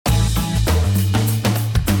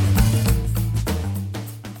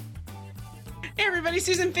everybody,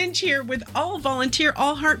 Susan Finch here with All Volunteer,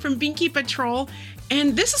 All Heart from Binky Patrol.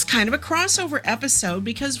 And this is kind of a crossover episode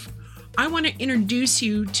because I want to introduce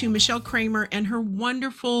you to Michelle Kramer and her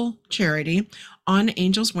wonderful charity On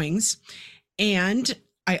Angels Wings. And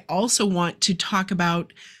I also want to talk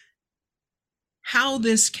about how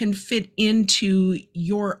this can fit into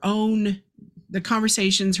your own, the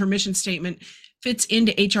conversations, her mission statement fits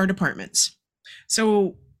into HR departments.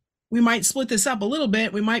 So we might split this up a little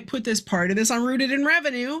bit. We might put this part of this on Rooted in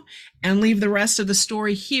Revenue and leave the rest of the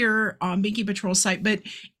story here on Binky Patrol site. But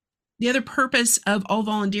the other purpose of All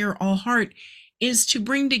Volunteer, All Heart is to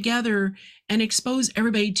bring together and expose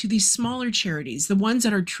everybody to these smaller charities, the ones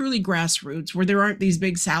that are truly grassroots, where there aren't these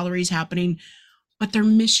big salaries happening, but their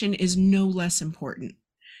mission is no less important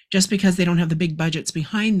just because they don't have the big budgets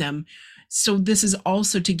behind them. So this is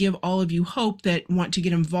also to give all of you hope that want to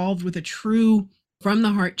get involved with a true from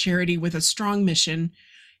the heart charity with a strong mission.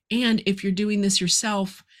 And if you're doing this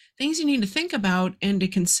yourself, things you need to think about and to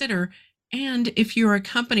consider. And if you're a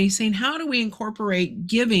company saying, how do we incorporate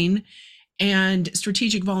giving and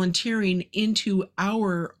strategic volunteering into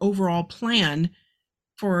our overall plan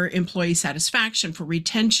for employee satisfaction, for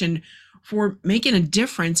retention, for making a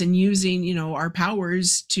difference and using, our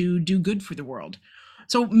powers to do good for the world.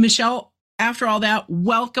 So Michelle, after all that,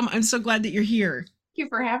 welcome. I'm so glad that you're here. Thank you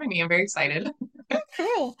for having me. I'm very excited.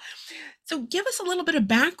 Cool. So give us a little bit of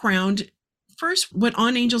background. First, what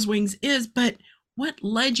On Angels Wings is, but what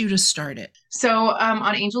led you to start it? So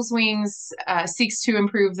On Angels Wings seeks to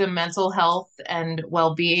improve the mental health and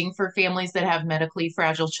well-being for families that have medically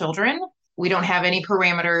fragile children. We don't have any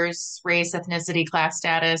parameters, race, ethnicity, class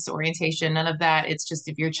status, orientation, none of that. It's just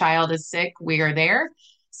if your child is sick, we are there.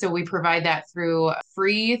 So we provide that through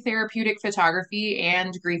free therapeutic photography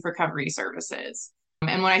and grief recovery services.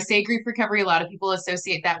 And when I say grief recovery, a lot of people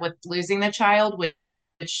associate that with losing the child,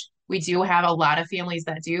 which we do have a lot of families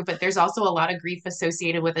that do, but there's also a lot of grief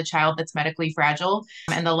associated with a child that's medically fragile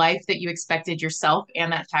and the life that you expected yourself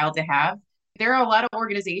and that child to have. There are a lot of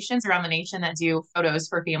organizations around the nation that do photos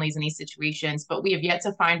for families in these situations, but we have yet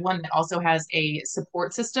to find one that also has a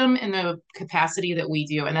support system in the capacity that we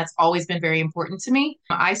do. And that's always been very important to me.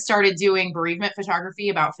 I started doing bereavement photography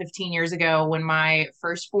about 15 years ago when my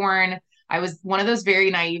firstborn, I was one of those very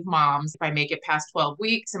naive moms. If I make it past 12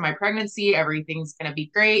 weeks in my pregnancy, everything's going to be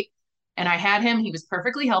great. And I had him, he was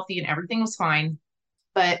perfectly healthy and everything was fine.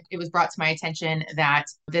 But it was brought to my attention that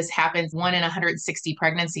this happens 1 in 160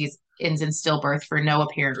 pregnancies ends in stillbirth for no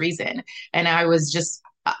apparent reason. And I was just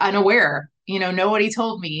unaware, nobody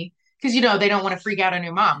told me because, they don't want to freak out a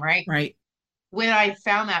new mom, right? Right. When I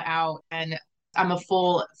found that out, and I'm a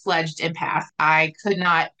full-fledged empath, I could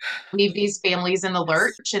not leave these families in the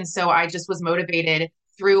lurch. And so I just was motivated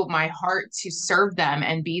through my heart to serve them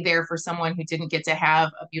and be there for someone who didn't get to have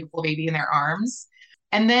a beautiful baby in their arms.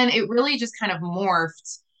 And then it really just kind of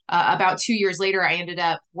morphed. About 2 years later, I ended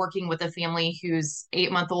up working with a family whose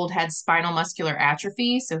 8-month-old had spinal muscular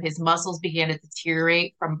atrophy. So his muscles began to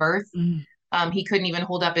deteriorate from birth. He couldn't even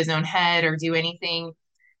hold up his own head or do anything.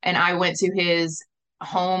 And I went to his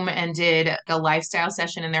home and did a lifestyle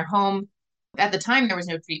session in their home. At the time, there was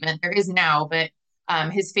no treatment. There is now, but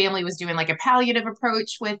his family was doing like a palliative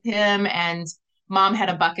approach with him. And mom had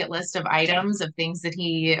a bucket list of items of things that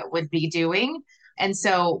he would be doing. And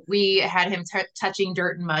so we had him touching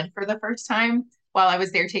dirt and mud for the first time while I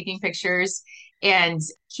was there taking pictures. And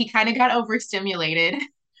he kind of got overstimulated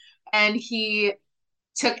and he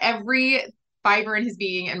took every fiber in his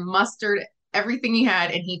being and mustered everything he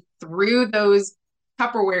had. And he threw those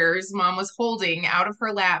Tupperwares mom was holding out of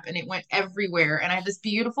her lap and it went everywhere. And I have this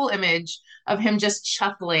beautiful image of him just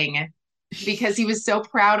chuckling because he was so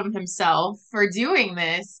proud of himself for doing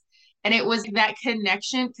this. And it was that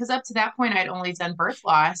connection, because up to that point, I'd only done birth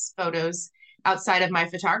loss photos outside of my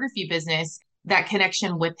photography business, that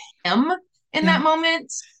connection with him in that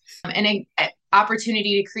moment, and an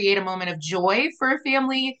opportunity to create a moment of joy for a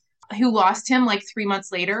family who lost him like 3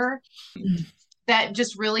 months later. That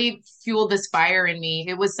just really fueled this fire in me.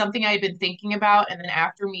 It was something I had been thinking about. And then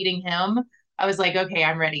after meeting him, I was like, okay,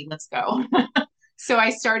 I'm ready. Let's go. So I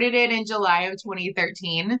started it in July of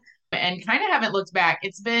 2013 and kind of haven't looked back.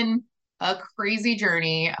 It's been a crazy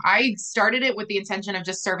journey. I started it with the intention of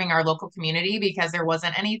just serving our local community because there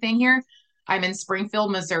wasn't anything here. I'm in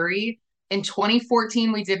Springfield, Missouri. In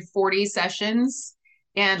 2014, we did 40 sessions.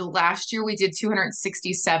 And last year we did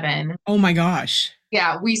 267. Oh my gosh.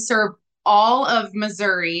 Yeah, we serve all of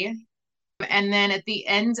Missouri. And then at the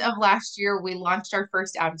end of last year, we launched our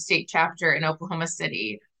first out-of-state chapter in Oklahoma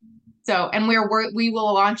City. So, and we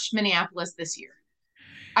will launch Minneapolis this year.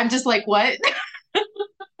 I'm just like, what?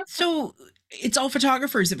 So it's all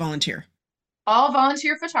photographers that volunteer. all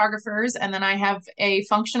volunteer photographers, and then I have a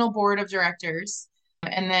functional board of directors.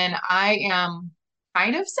 And then I am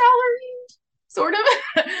kind of salaried, sort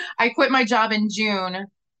of. I quit my job in June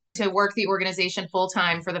to work the organization full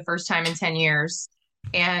time for the first time in 10 years.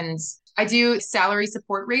 And I do salary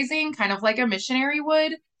support raising, kind of like a missionary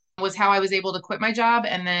would, was how I was able to quit my job.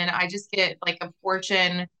 And then I just get like a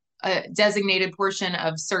portion, a designated portion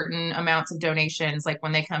of certain amounts of donations, like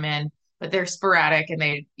when they come in, but they're sporadic and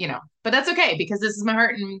they, but that's okay because this is my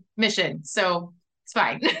heart and mission. So it's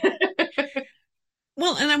fine.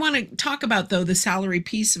 Well, and I want to talk about, though, the salary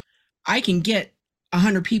piece. I can get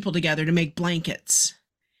 100 people together to make blankets.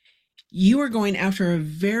 You are going after a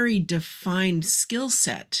very defined skill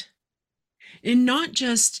set, and not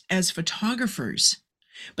just as photographers,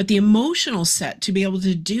 but the emotional set to be able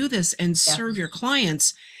to do this and serve your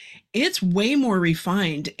clients. It's way more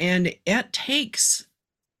refined, and it takes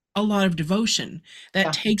a lot of devotion.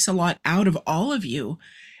 That takes a lot out of all of you.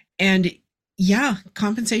 And yeah,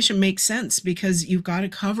 compensation makes sense because you've got to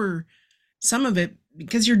cover some of it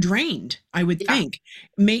because you're drained, I would think.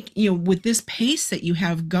 With this pace that you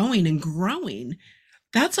have going and growing,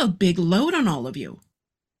 that's a big load on all of you.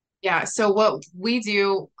 Yeah. So what we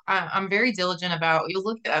do, I'm very diligent about, you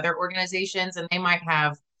look at other organizations and they might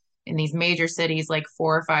have in these major cities like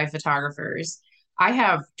 4 or 5 photographers. I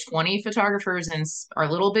have 20 photographers in our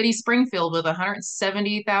little bitty Springfield with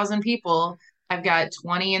 170,000 people. I've got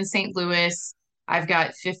 20 in St. Louis. I've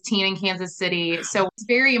got 15 in Kansas City. So it's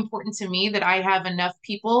very important to me that I have enough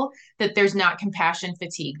people that there's not compassion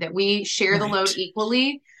fatigue, that we share the load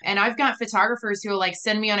equally. And I've got photographers who are like,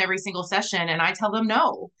 send me on every single session. And I tell them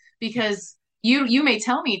no, because you may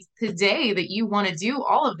tell me today that you want to do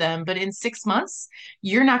all of them, but in 6 months,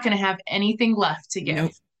 you're not going to have anything left to give.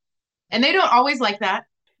 Nope. And they don't always like that.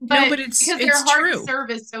 But it's because their heart to serve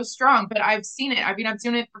is so strong. But I've seen it. I mean, I'm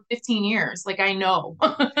doing it for 15 years. Like, I know.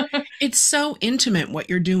 It's so intimate what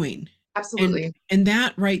you're doing. Absolutely. And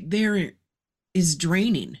that right there is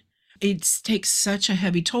draining. It takes such a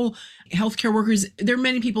heavy toll. Healthcare workers, there are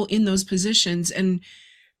many people in those positions, and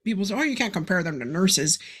people say, oh, you can't compare them to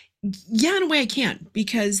nurses. Yeah, in a way I can,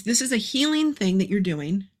 because this is a healing thing that you're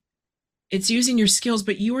doing. It's using your skills,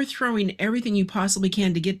 but you are throwing everything you possibly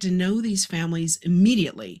can to get to know these families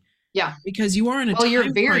immediately. Yeah. Because you are in a well,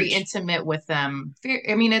 you're very intimate with them.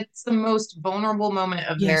 I mean, it's the most vulnerable moment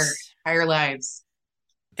of their entire lives.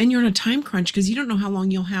 And you're in a time crunch because you don't know how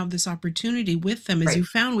long you'll have this opportunity with them, as you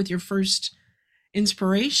found with your first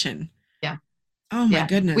inspiration. Yeah. Oh my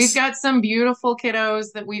goodness. We've got some beautiful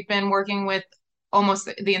kiddos that we've been working with almost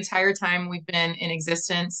the entire time we've been in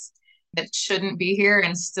existence that shouldn't be here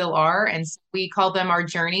and still are. And we call them our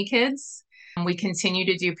journey kids. And we continue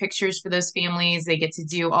to do pictures for those families. They get to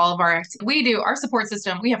do all of we do our support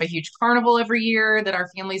system. We have a huge carnival every year that our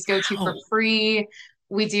families go to for free.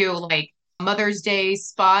 We do like Mother's Day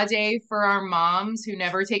spa day for our moms who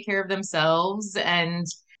never take care of themselves. And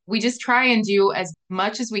we just try and do as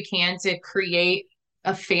much as we can to create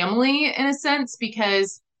a family in a sense,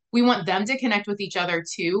 because we want them to connect with each other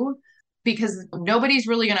too, because nobody's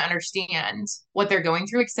really going to understand what they're going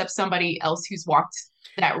through except somebody else who's walked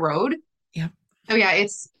that road. Yeah. So yeah,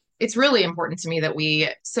 it's really important to me that we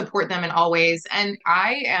support them in all ways. And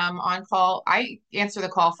I am on call. I answer the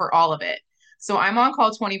call for all of it. So I'm on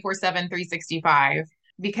call 24/7, 365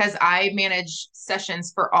 because I manage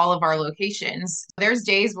sessions for all of our locations. There's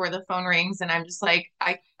days where the phone rings and I'm just like,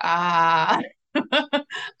 I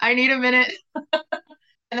need a minute.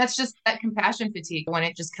 And that's just that compassion fatigue when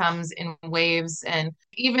it just comes in waves. And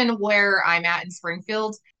even where I'm at in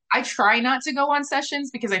Springfield, I try not to go on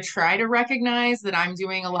sessions because I try to recognize that I'm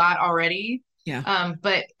doing a lot already. Yeah.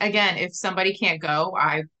 But again, if somebody can't go,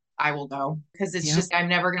 I will go because it's just, I'm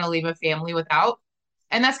never going to leave a family without.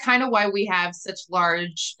 And that's kind of why we have such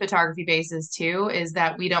large photography bases too, is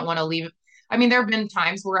that we don't want to leave. I mean, there have been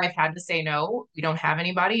times where I've had to say no, we don't have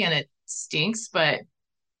anybody and it stinks, but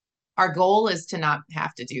our goal is to not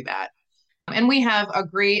have to do that. And we have a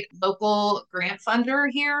great local grant funder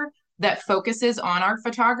here that focuses on our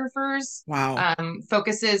photographers. Wow.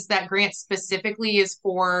 Focuses that grant specifically is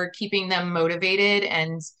for keeping them motivated,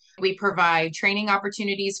 and we provide training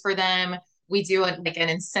opportunities for them. We do like an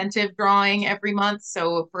incentive drawing every month.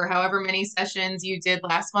 So for however many sessions you did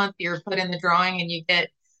last month, you're put in the drawing and you get,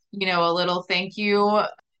 a little thank you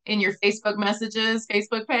in your Facebook messages,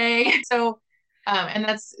 Facebook pay. So and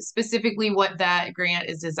that's specifically what that grant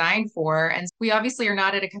is designed for. And we obviously are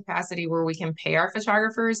not at a capacity where we can pay our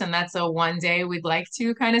photographers, and that's a one day we'd like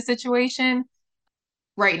to kind of situation.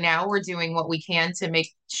 Right now, we're doing what we can to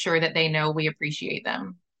make sure that they know we appreciate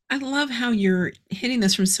them. I love how you're hitting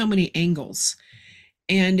this from so many angles.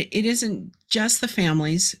 And it isn't just the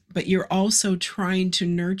families, but you're also trying to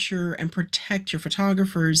nurture and protect your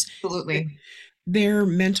photographers, Absolutely. their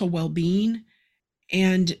mental well-being.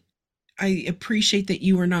 And I appreciate that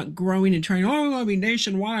you are not growing and trying, oh, I'll be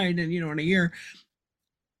nationwide and, in a year.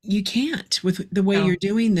 You can't with the way you're No,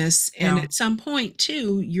 doing this. And no. at some point,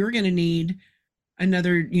 too, you're going to need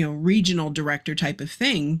another, regional director type of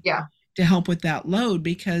thing Yeah. to help with that load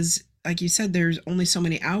because, like you said, there's only so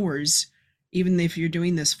many hours. Even if you're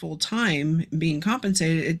doing this full time, being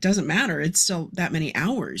compensated, it doesn't matter. It's still that many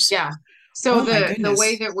hours. Yeah. So Oh my the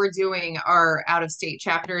way goodness. that we're doing our out of state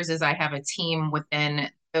chapters is I have a team within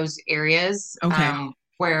those areas Okay.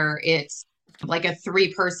 where it's like a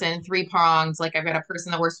three-person, three prongs. Like I've got a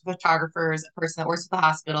person that works with photographers, a person that works with the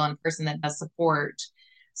hospital, and a person that does support.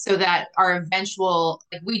 So that our eventual,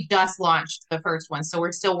 like we just launched the first one. So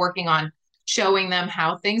we're still working on showing them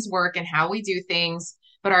how things work and how we do things.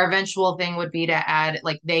 But our eventual thing would be to add,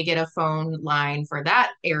 like, they get a phone line for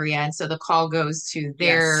that area. And so the call goes to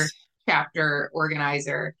their Yes. chapter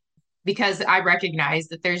organizer because I recognize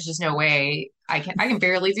that there's just no way I can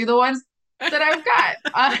barely do the ones that I've got.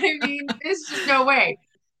 I mean, there's just no way.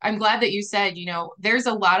 I'm glad that you said, there's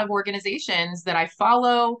a lot of organizations that I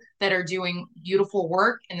follow that are doing beautiful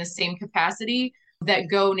work in the same capacity that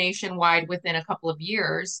go nationwide within a couple of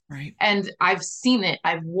years. Right. And I've seen it.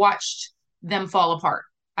 I've watched them fall apart.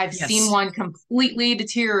 I've seen Yes. one completely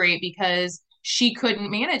deteriorate because she couldn't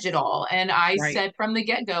manage it all. And I Right. said from the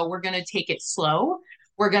get go, we're going to take it slow.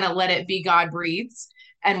 We're going to let it be God breathes.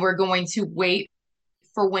 And we're going to wait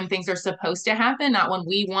for when things are supposed to happen, not when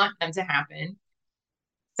we want them to happen.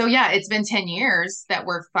 So, yeah, it's been 10 years that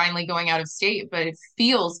we're finally going out of state, but it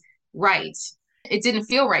feels right. It didn't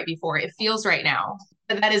feel right before. It feels right now.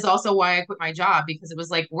 But that is also why I quit my job because it was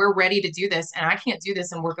like, we're ready to do this. And I can't do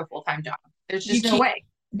this and work a full time job. There's You just no can't, way.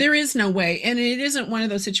 there is no way. And it isn't one of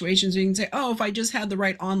those situations where you can say, oh, if I just had the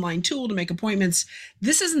right online tool to make appointments,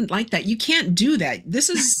 this isn't like that. You can't do that. This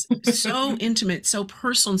is so intimate, so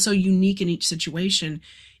personal, and so unique in each situation.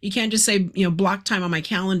 You can't just say, block time on my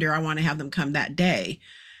calendar. I want to have them come that day.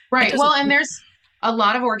 It Right. doesn't. Well, and there's a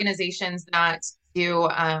lot of organizations that do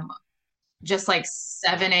just like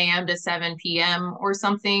 7 a.m. to 7 p.m. or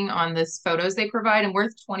something on this photos they provide. And we're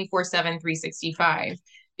 24/7, 365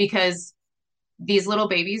 because these little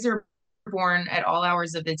babies are born at all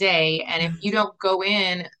hours of the day. And if Yeah. you don't go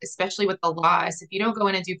in, especially with the loss, if you don't go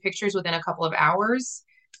in and do pictures within a couple of hours,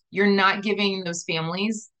 you're not giving those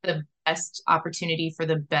families the best opportunity for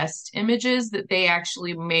the best images that they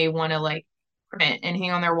actually may want to like print and hang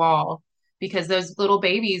on their wall because those little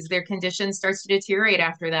babies, their condition starts to deteriorate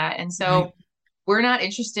after that. And Right. so we're not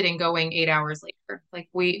interested in going 8 hours later. Like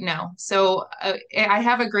no. So I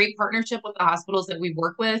have a great partnership with the hospitals that we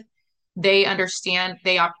work with. They understand,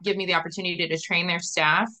 give me the opportunity to train their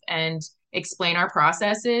staff and explain our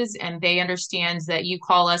processes. And they understand that you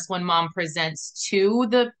call us when mom presents to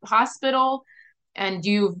the hospital and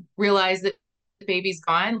you realize that the baby's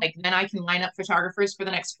gone, like then I can line up photographers for the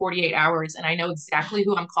next 48 hours and I know exactly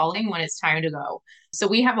who I'm calling when it's time to go. So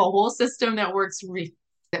we have a whole system that works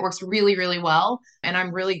really, really well. And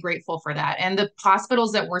I'm really grateful for that. And the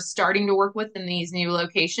hospitals that we're starting to work with in these new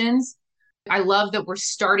locations, I love that we're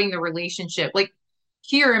starting the relationship. Like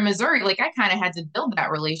here in Missouri, like I kind of had to build that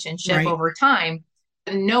relationship Right. over time.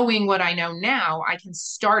 And knowing what I know now, I can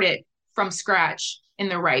start it from scratch in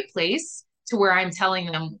the right place to where I'm telling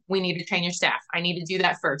them, we need to train your staff. I need to do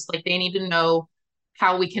that first. Like they need to know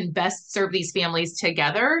how we can best serve these families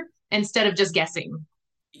together instead of just guessing.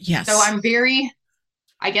 So Yes. I'm very,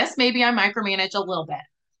 I guess maybe I micromanage a little bit.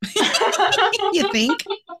 You think?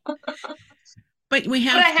 But we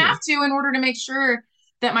But I have to. have to in order to make sure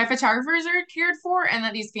that my photographers are cared for and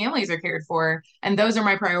that these families are cared for. And those are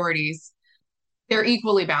my priorities. They're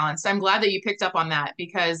equally balanced. I'm glad that you picked up on that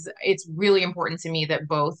because it's really important to me that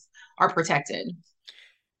both are protected.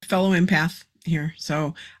 Fellow empath here.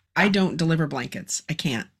 So I Yeah. don't deliver blankets. I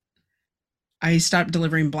can't. I stopped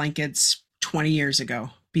delivering blankets 20 years ago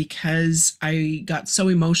because I got so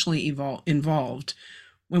emotionally involved.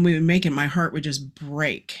 When we would make it, my heart would just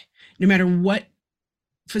break. No matter what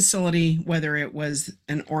facility, whether it was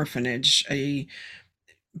an orphanage, a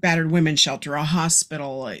battered women's shelter, a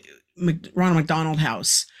hospital, a Ronald McDonald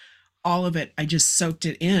House, all of it, I just soaked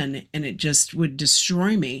it in and it just would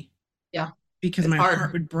destroy me Yeah. because It's my heart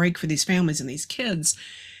hard. would break for these families and these kids.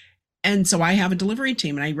 And so I have a delivery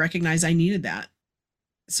team and I recognize I needed that.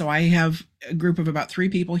 So I have a group of about 3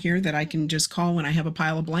 people here that I can just call when I have a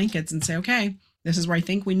pile of blankets and say, okay, this is where I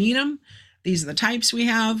think we need them. These are the types we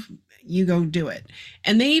have. You go do it.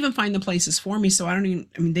 And they even find the places for me. So I don't even,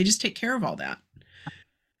 I mean, they just take care of all that.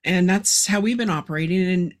 And that's how we've been operating.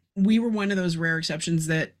 And we were one of those rare exceptions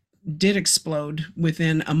that did explode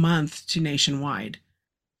within a month to nationwide.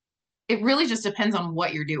 It really just depends on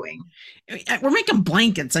what you're doing. We're making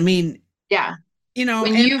blankets. I mean, Yeah. you know,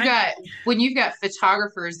 When and you've got when you've got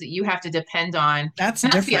photographers that you have to depend on, that's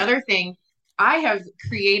and that's the different. other thing. I have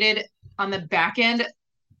created on the back end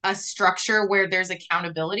a structure where there's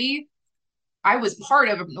accountability. I was part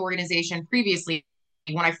of an organization previously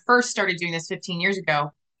when I first started doing this 15 years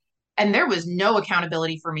ago, and there was no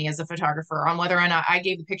accountability for me as a photographer on whether or not I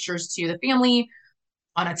gave the pictures to the family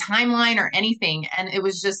on a timeline or anything. And it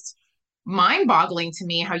was just mind boggling to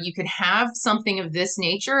me how you could have something of this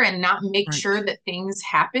nature and not make Right. sure that things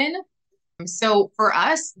happen. So for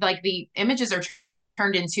us, like the images are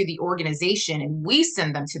turned into the organization and we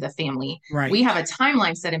send them to the family. We have Right. a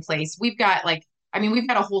timeline set in place. We've got we've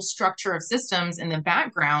got a whole structure of systems in the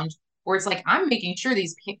background where it's like, I'm making sure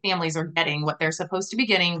these families are getting what they're supposed to be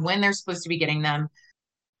getting when they're supposed to be getting them.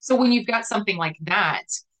 So when you've got something like that,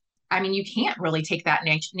 I mean, you can't really take that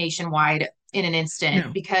nationwide in an instant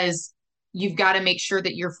No. because you've got to make sure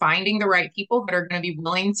that you're finding the right people that are going to be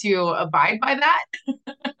willing to abide by that.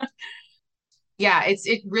 Yeah,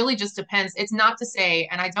 it really just depends. It's not to say,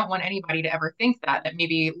 and I don't want anybody to ever think that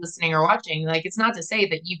maybe listening or watching, like it's not to say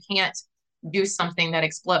that you can't do something that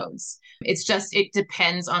explodes. It's just it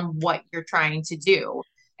depends on what you're trying to do.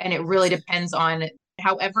 And it really depends on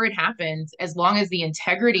however it happens, as long as the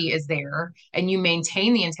integrity is there and you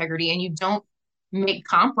maintain the integrity and you don't make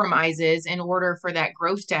compromises in order for that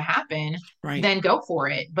growth to happen, Right. then go for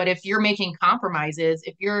it. But if you're making compromises,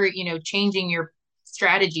 if you're, changing your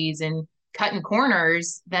strategies and cutting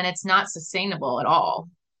corners, then it's not sustainable at all.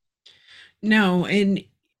 No, and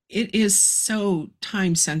it is so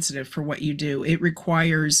time sensitive for what you do. It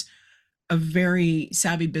requires a very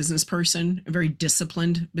savvy business person, a very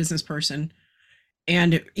disciplined business person.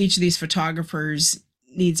 And each of these photographers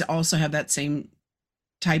needs to also have that same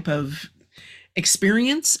type of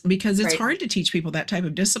experience because it's Right. hard to teach people that type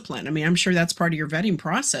of discipline. I mean, I'm sure that's part of your vetting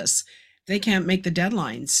process. They can't make the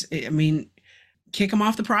deadlines. I mean, kick them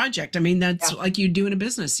off the project. I mean, that's Yeah. like you do in a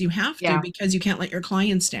business. You have to Yeah. because you can't let your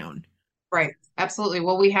clients down. Right. Absolutely.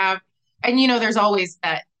 Well, we have, and there's always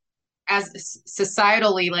that as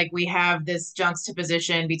societally, like we have this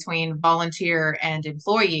juxtaposition between volunteer and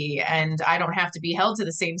employee, and I don't have to be held to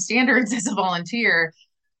the same standards as a volunteer,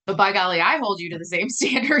 but by golly, I hold you to the same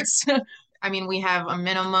standards. I mean, we have a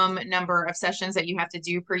minimum number of sessions that you have to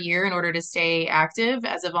do per year in order to stay active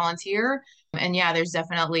as a volunteer. And yeah, there's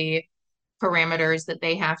definitely parameters that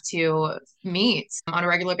they have to meet on a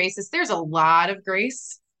regular basis. There's a lot of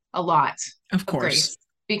grace, a lot Of of course. grace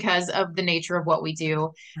because of the nature of what we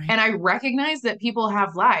do. Right. And I recognize that people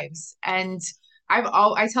have lives. And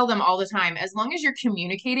I tell them all the time, as long as you're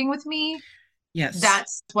communicating with me, Yes.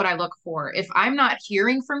 that's what I look for. If I'm not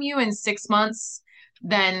hearing from you in 6 months,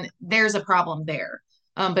 then there's a problem there.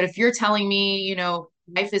 But if you're telling me,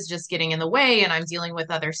 life is just getting in the way and I'm dealing with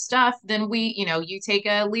other stuff, then you take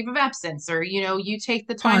a leave of absence or, you take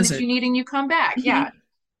the time Pause that you it. need and you come back. Mhm. Yeah.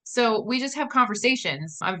 So we just have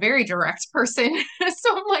conversations. I'm a very direct person.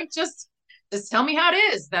 So I'm like, just tell me how it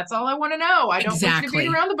is. That's all I want to know. I don't want you to beat Exactly.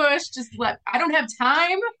 around the bush. I don't have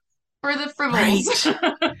time for the frivels.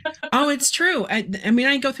 Right. Oh, it's true. I mean,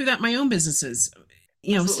 I go through that in my own businesses.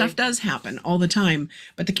 Stuff Absolutely. does happen all the time,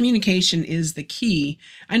 but the communication is the key.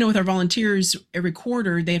 I know with our volunteers, every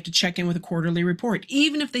quarter, they have to check in with a quarterly report,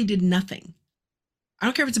 even if they did nothing. I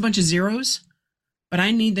don't care if it's a bunch of zeros, but I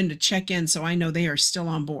need them to check in so I know they are still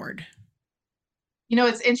on board.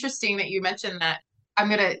 It's interesting that you mentioned that. I'm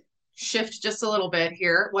going to shift just a little bit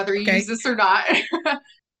here, whether you use Okay. this or not.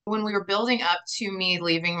 When we were building up to me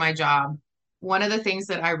leaving my job, one of the things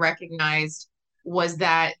that I recognized was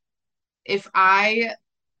that if I,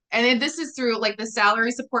 and then this is through like the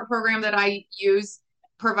salary support program that I use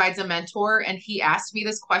provides a mentor. And he asked me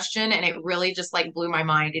this question and it really just like blew my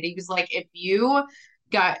mind. And he was like, if you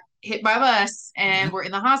got hit by a bus and Yeah. were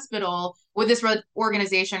in the hospital, would this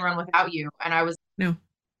organization run without you? And I was No.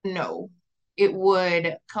 no, it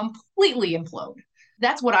would completely implode.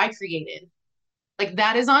 That's what I created. Like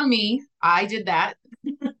that is on me. I did that.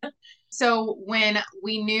 So when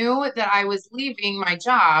we knew that I was leaving my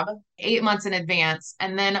job 8 months in advance,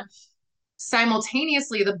 and then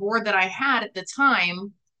simultaneously the board that I had at the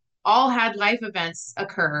time all had life events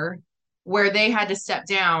occur where they had to step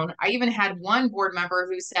down. I even had one board member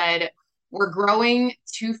who said, we're growing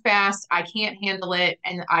too fast. I can't handle it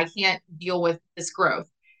and I can't deal with this growth.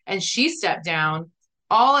 And she stepped down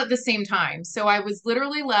all at the same time. So I was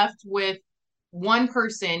literally left with one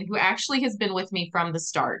person who actually has been with me from the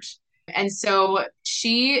start. And so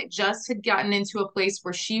she just had gotten into a place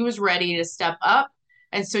where she was ready to step up.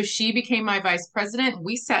 And so she became my vice president.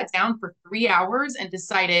 We sat down for 3 hours and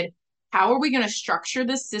decided, how are we going to structure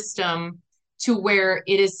the system to where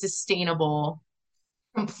it is sustainable?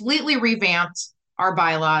 Completely revamped our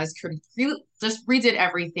bylaws, just redid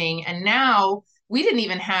everything. And now we didn't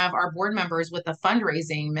even have our board members with a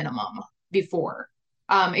fundraising minimum before.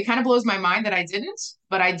 It kind of blows my mind that I didn't,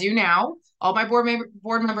 but I do now. All my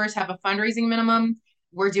board members have a fundraising minimum.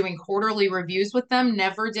 We're doing quarterly reviews with them.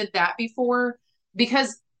 Never did that before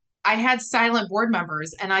because I had silent board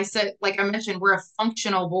members. And I said, like I mentioned, we're a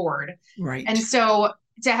functional board. Right. And so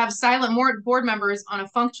to have silent board members on a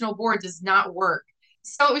functional board does not work.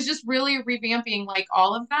 So it was just really revamping like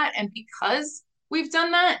all of that. And because we've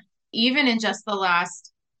done that, even in just the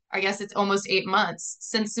last, I guess it's almost 8 months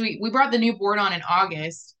since we brought the new board on in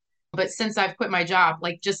August, but since I've quit my job,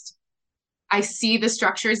 like just I see the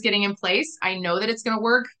structures getting in place. I know that it's going to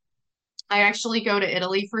work. I actually go to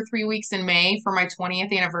Italy for 3 weeks in May for my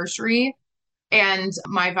 20th anniversary. And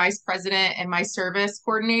my vice president and my service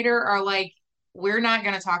coordinator are like, we're not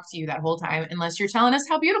going to talk to you that whole time unless you're telling us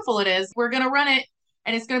how beautiful it is. We're going to run it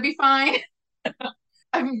and it's going to be fine.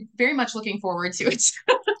 I'm very much looking forward to it.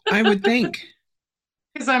 I would think.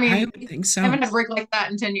 Because I mean, I would think so. I haven't had a break like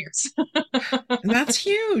that in 10 years. That's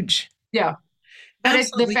huge. Yeah. But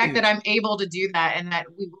it's the fact huge. that I'm able to do that and that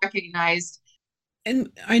we recognized.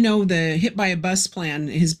 And I know the hit by a bus plan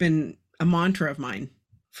has been a mantra of mine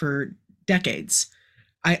for decades.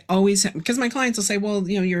 I always have, because my clients will say, well,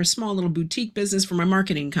 you know, you're a small little boutique business for my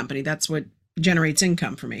marketing company. That's what generates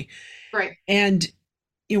income for me. Right. And,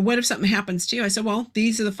 you know, what if something happens to you? I said, well,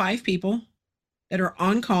 these are the 5 people that are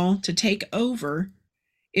on call to take over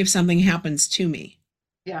if something happens to me.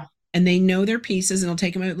 Yeah. And they know their pieces and it'll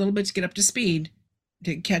take them a little bit to get up to speed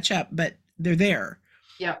to catch up, but they're there.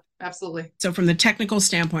 Yeah, absolutely. So from the technical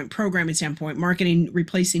standpoint, programming standpoint, marketing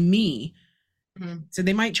replacing me. Mm-hmm. So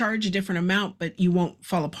they might charge a different amount, but you won't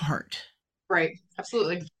fall apart. Right.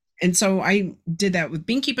 Absolutely. And so I did that with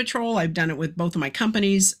Binky Patrol. I've done it with both of my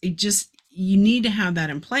companies. You need to have that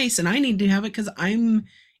in place. And I need to have it because I'm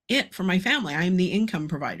it for my family. I'm the income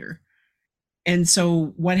provider. And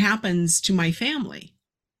so what happens to my family?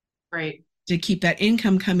 Right. To keep that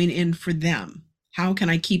income coming in for them. How can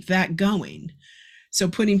I keep that going? So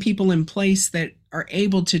putting people in place that are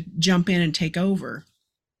able to jump in and take over.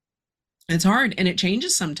 It's hard and it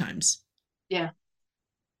changes sometimes. Yeah.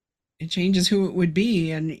 It changes who it would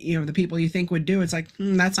be. And, you know, the people you think would do, it's like,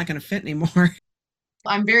 that's not going to fit anymore.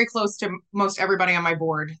 I'm very close to most everybody on my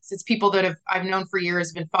board. It's people that I've known for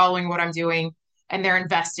years, been following what I'm doing, and they're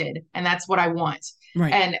invested. And that's what I want.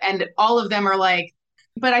 Right. And all of them are like,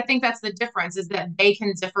 but I think that's the difference is that they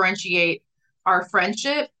can differentiate our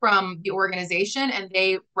friendship from the organization and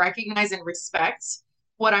they recognize and respect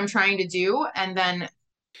what I'm trying to do. And then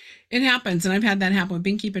it happens. And I've had that happen with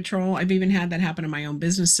Binky Patrol. I've even had that happen in my own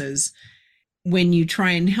businesses when you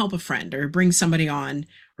try and help a friend or bring somebody on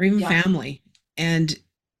or even family. And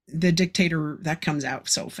the dictator, that comes out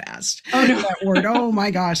so fast. Oh no. That word. Oh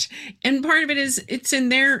my gosh. And part of it is it's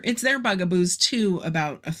their bugaboos too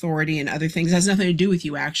about authority and other things. It has nothing to do with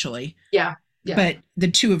you actually. Yeah. Yeah. But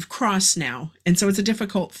the two have crossed now. And so it's a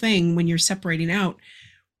difficult thing when you're separating out.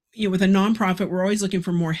 You know, with a nonprofit, we're always looking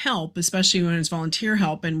for more help, especially when it's volunteer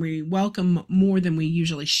help, and we welcome more than we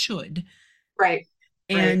usually should. Right.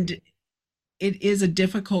 And it is a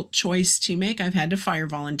difficult choice to make. I've had to fire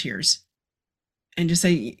volunteers and just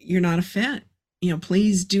say, you're not a fit. You know,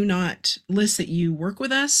 please do not list that you work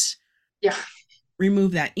with us. Yeah.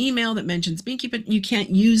 Remove that email that mentions Binky, but you can't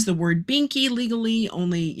use the word Binky legally.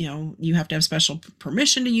 Only, you know, you have to have special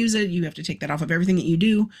permission to use it. You have to take that off of everything that you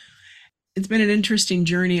do. It's been an interesting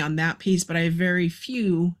journey on that piece, but I have very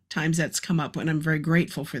few times that's come up, and I'm very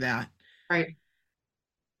grateful for that. Right.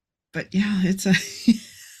 But yeah, it's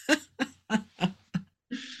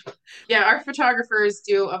yeah, our photographers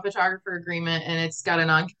do a photographer agreement and it's got a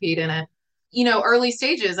non-compete in it. You know, early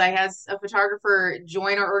stages, I had a photographer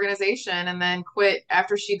join our organization and then quit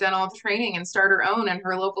after she'd done all the training and start her own in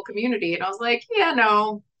her local community. And I was like, yeah,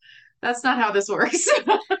 no, that's not how this works.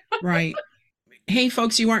 Right. Hey,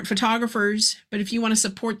 folks, you aren't photographers, but if you want to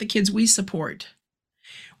support the kids we support,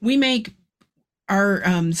 we make our,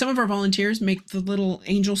 some of our volunteers make the little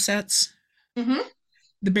angel sets, the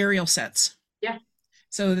burial sets. Yeah.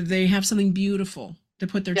 So that they have something beautiful to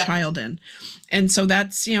put their child in. And so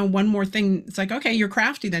that's, you know, one more thing. It's like, okay, you're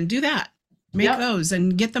crafty, then do that. Make those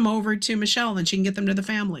and get them over to Michelle and she can get them to the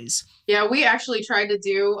families. Yeah, we actually tried to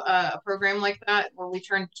do a program like that where we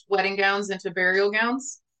turned wedding gowns into burial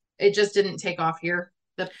gowns. It just didn't take off here.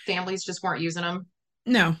 The families just weren't using them.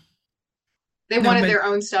 No. They wanted their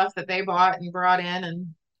own stuff that they bought and brought in,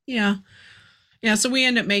 and yeah. So we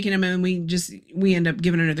end up making them, and we end up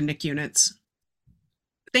giving her the NIC units.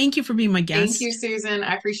 Thank you for being my guest. Thank you, Susan.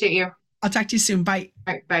 I appreciate you. I'll talk to you soon. Bye.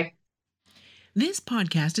 All right, bye. This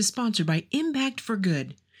podcast is sponsored by Impact for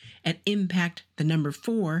Good at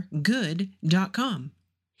impact4good.com.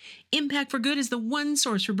 Impact for Good is the one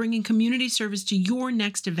source for bringing community service to your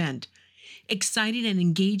next event. Exciting and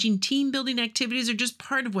engaging team-building activities are just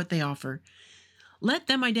part of what they offer. Let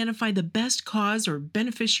them identify the best cause or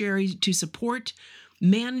beneficiary to support,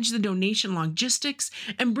 manage the donation logistics,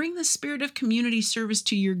 and bring the spirit of community service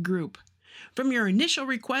to your group. From your initial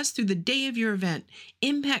request through the day of your event,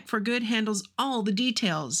 Impact for Good handles all the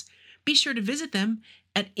details. Be sure to visit them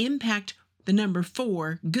at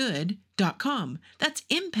impact4good.com. That's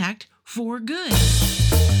Impact for Good.